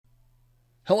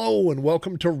Hello and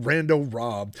welcome to Rando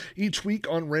Rob. Each week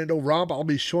on Rando Rob, I'll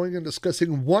be showing and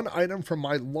discussing one item from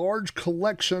my large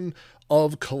collection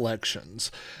of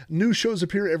collections. New shows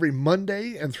appear every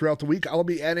Monday, and throughout the week, I'll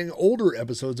be adding older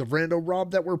episodes of Rando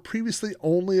Rob that were previously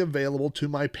only available to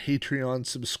my Patreon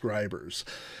subscribers.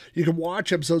 You can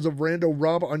watch episodes of Rando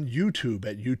Rob on YouTube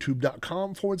at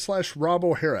youtube.com/Rob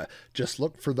O'Hara. Just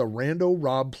look for the Rando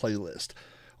Rob playlist.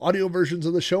 Audio versions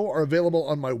of the show are available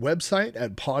on my website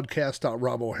at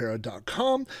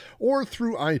podcast.robohara.com or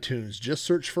through iTunes. Just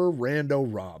search for Rando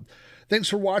Rob. Thanks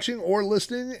for watching or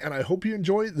listening, and I hope you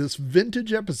enjoy this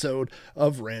vintage episode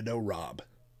of Rando Rob.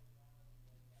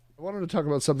 I wanted to talk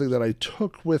about something that I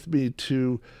took with me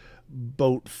to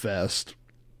Boat Fest.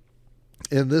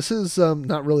 And this is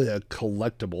not really a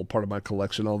collectible part of my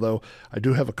collection, although I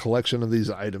do have a collection of these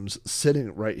items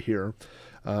sitting right here.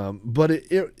 But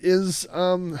it is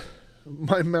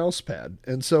my mouse pad.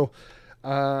 And so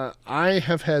I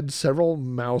have had several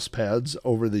mouse pads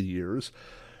over the years.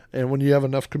 And when you have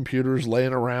enough computers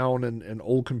laying around and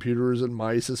old computers and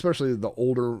mice, especially the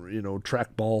older,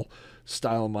 trackball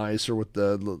style mice or with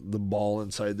the ball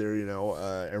inside there,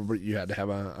 everybody, you had to have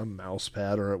a mouse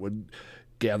pad or it would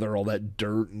gather all that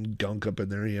dirt and gunk up in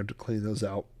there. You have to clean those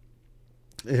out.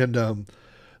 And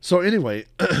so anyway,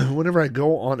 whenever I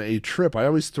go on a trip, I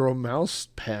always throw a mouse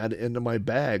pad into my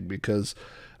bag because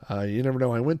you never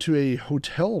know. I went to a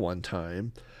hotel one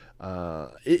time.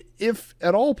 If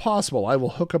at all possible, I will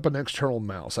hook up an external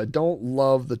mouse. I don't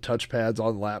love the touchpads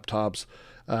on laptops.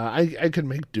 I can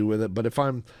make do with it, but if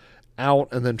I'm out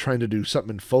and then trying to do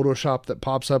something in Photoshop that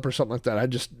pops up or something like that, I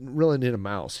just really need a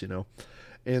mouse,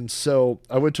 And so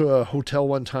I went to a hotel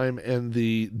one time and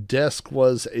the desk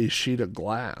was a sheet of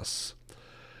glass,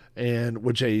 and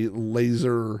which a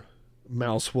laser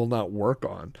mouse will not work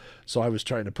on. So I was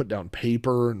trying to put down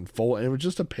paper and fold, and it was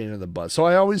just a pain in the butt. So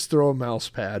I always throw a mouse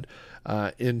pad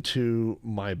into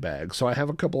my bag. So I have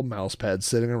a couple of mouse pads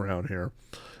sitting around here,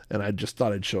 and I just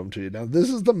thought I'd show them to you. Now, this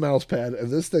is the mouse pad, and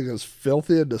this thing is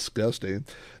filthy and disgusting.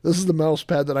 This is the mouse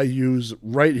pad that I use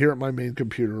right here at my main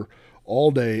computer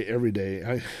all day, every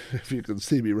day. If you can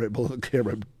see me right below the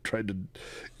camera, I'm trying to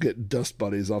get dust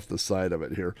bunnies off the side of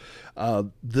it here.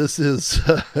 This is,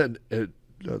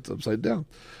 it's upside down.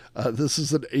 This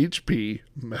is an HP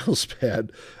mouse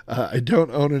pad. I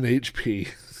don't own an HP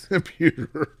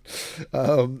computer.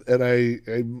 And I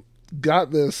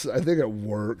got this, I think at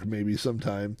work, maybe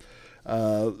sometime.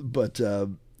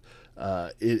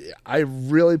 I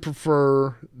really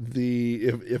prefer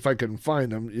if I can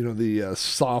find them, the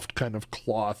soft kind of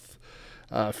cloth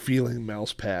feeling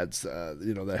mouse pads,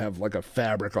 that have like a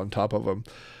fabric on top of them,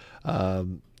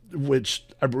 which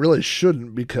I really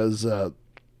shouldn't because I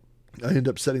end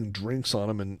up setting drinks on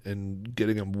them and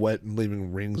getting them wet and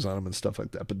leaving rings on them and stuff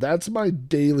like that. But that's my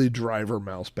daily driver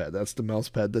mouse pad. That's the mouse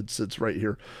pad that sits right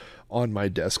here on my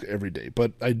desk every day.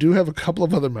 But I do have a couple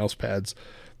of other mouse pads,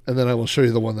 and then I will show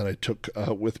you the one that I took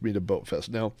with me to Boat Fest.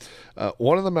 Now,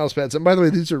 one of the mouse pads, and by the way,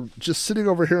 these are just sitting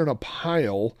over here in a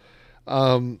pile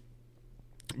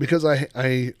because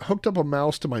I hooked up a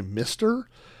mouse to my Mister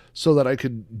so that I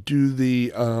could do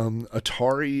the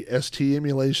Atari ST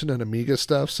emulation and Amiga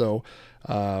stuff. So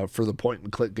for the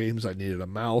point-and-click games, I needed a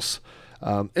mouse.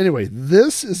 Anyway,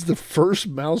 this is the first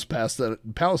mouse pad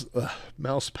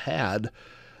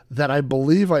that I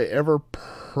believe I ever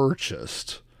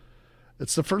purchased.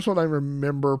 It's the first one I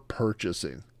remember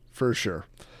purchasing, for sure.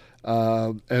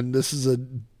 And this is a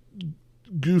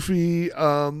goofy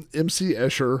MC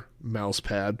Escher mouse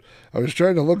pad. I was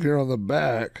trying to look here on the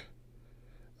back.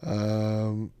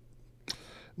 No,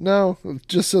 it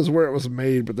just says where it was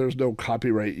made, but there's no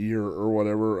copyright year or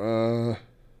whatever.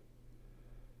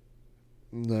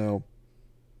 No.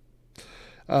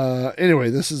 Anyway,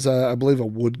 this is, I believe, a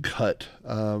woodcut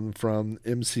from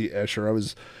MC Escher. I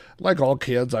was, like all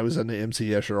kids, I was into MC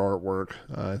Escher artwork.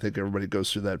 I think everybody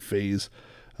goes through that phase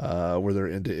where they're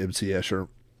into MC Escher.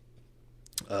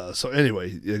 So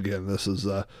anyway, again, this is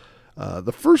the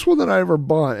first one that I ever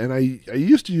bought, and I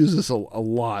used to use this a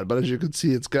lot, but as you can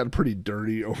see, it's gotten pretty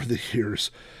dirty over the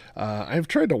years. I've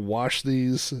tried to wash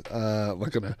these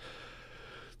like in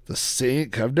the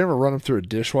sink. I've never run them through a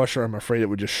dishwasher. I'm afraid it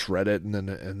would just shred it, and then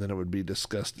it would be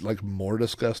more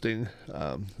disgusting.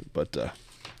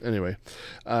 Anyway,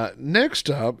 next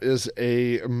up is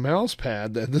a mouse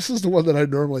pad, and this is the one that I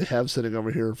normally have sitting over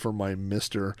here for my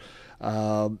Mister.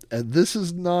 And this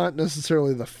is not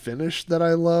necessarily the finish that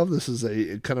I love. This is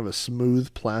a kind of a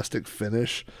smooth plastic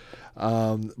finish,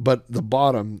 but the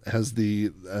bottom has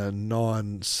the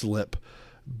non-slip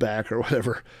back or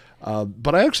whatever.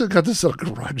 But I actually got this at a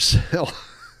garage sale.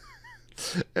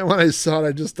 And when I saw it,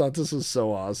 I just thought this was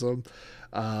so awesome.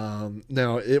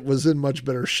 Now, it was in much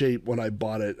better shape when I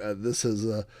bought it. This is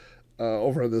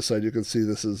over on this side, you can see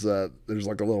this is there's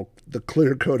like a little, the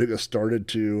clear coating has started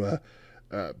to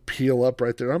peel up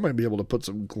right there. I might be able to put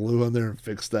some glue on there and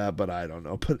fix that, but I don't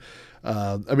know. But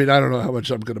I mean, I don't know how much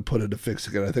I'm going to put into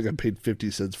fixing it. I think I paid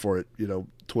 50 cents for it,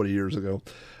 20 years ago.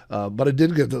 But I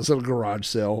did get this at a garage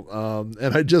sale,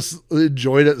 and I just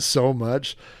enjoyed it so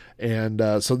much. And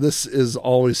so this is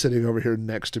always sitting over here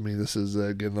next to me. This is,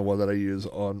 again, the one that I use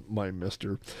on my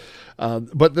Mister.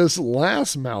 But this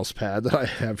last mouse pad that I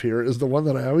have here is the one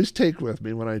that I always take with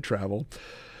me when I travel.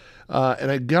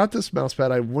 And I got this mouse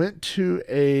pad. I went to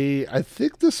I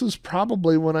think this was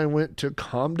probably when I went to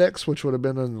Comdex, which would have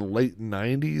been in the late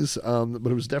 90s.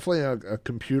 But it was definitely a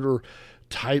computer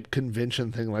type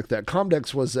convention thing like that.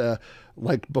 Comdex was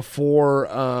like before,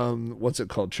 what's it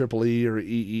called? Triple E or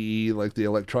EEE, like the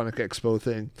Electronic Expo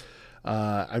thing.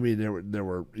 I mean, there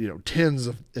were tens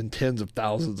of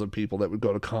thousands of people that would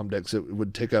go to Comdex. It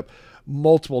would take up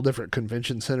multiple different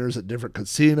convention centers at different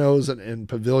casinos and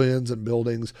pavilions and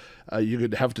buildings. You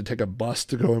could have to take a bus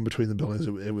to go in between the buildings.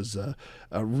 It was a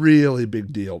really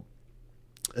big deal.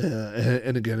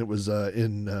 And again, it was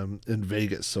in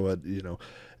Vegas, so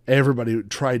everybody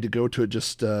tried to go to it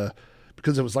just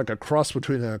because it was like a cross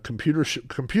between a computer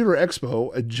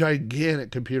expo, a gigantic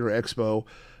computer expo,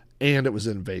 and it was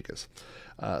in Vegas.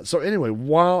 So anyway,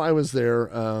 while I was there,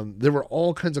 there were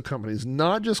all kinds of companies,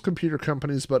 not just computer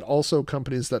companies, but also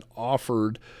companies that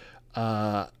offered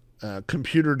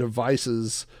computer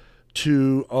devices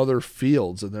to other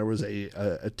fields. And there was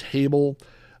a table,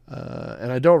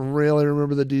 and I don't really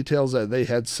remember the details. They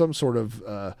had some sort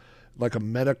of like a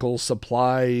medical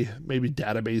supply, maybe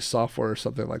database software or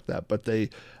something like that. But they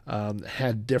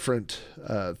had different,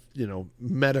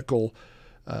 medical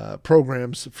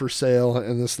programs for sale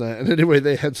and this and that. And anyway,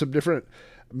 they had some different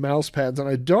mouse pads, and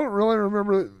I don't really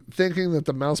remember thinking that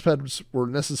the mouse pads were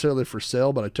necessarily for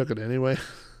sale, but I took it anyway.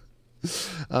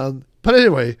 But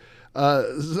anyway,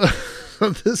 so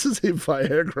this is a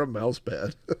Viagra mouse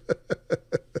pad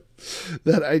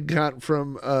that I got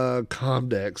from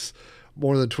Comdex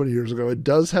more than 20 years ago. It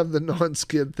does have the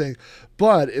non-skid thing,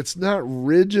 but it's not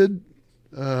rigid.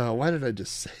 Why did I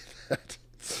just say that?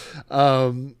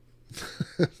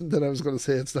 That I was going to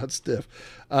say it's not stiff,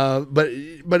 but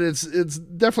it's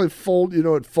definitely fold.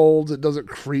 It folds. It doesn't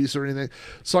crease or anything.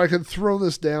 So I can throw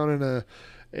this down in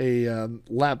a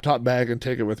laptop bag and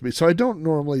take it with me. So I don't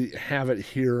normally have it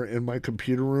here in my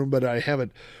computer room, but I have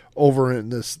it over in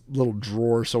this little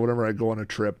drawer. So whenever I go on a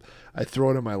trip, I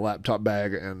throw it in my laptop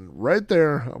bag, and right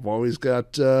there, I've always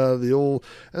got the old.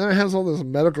 And then it has all this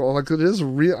medical. Like, it is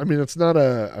real. I mean, it's not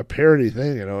a parody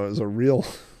thing. It's a real.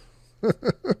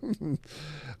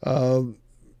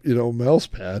 Mouse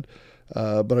pad,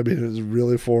 but I mean, it's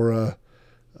really for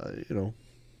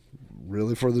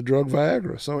really for the drug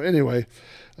Viagra. So anyway,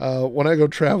 when I go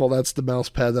travel, that's the mouse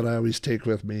pad that I always take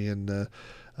with me, and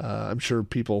I'm sure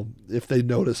people, if they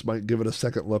notice, might give it a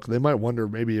second look. They might wonder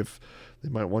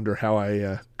how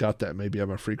I got that. Maybe I'm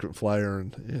a frequent flyer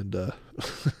and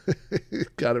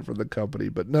got it from the company,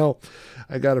 but no,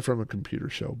 I got it from a computer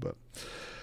show. But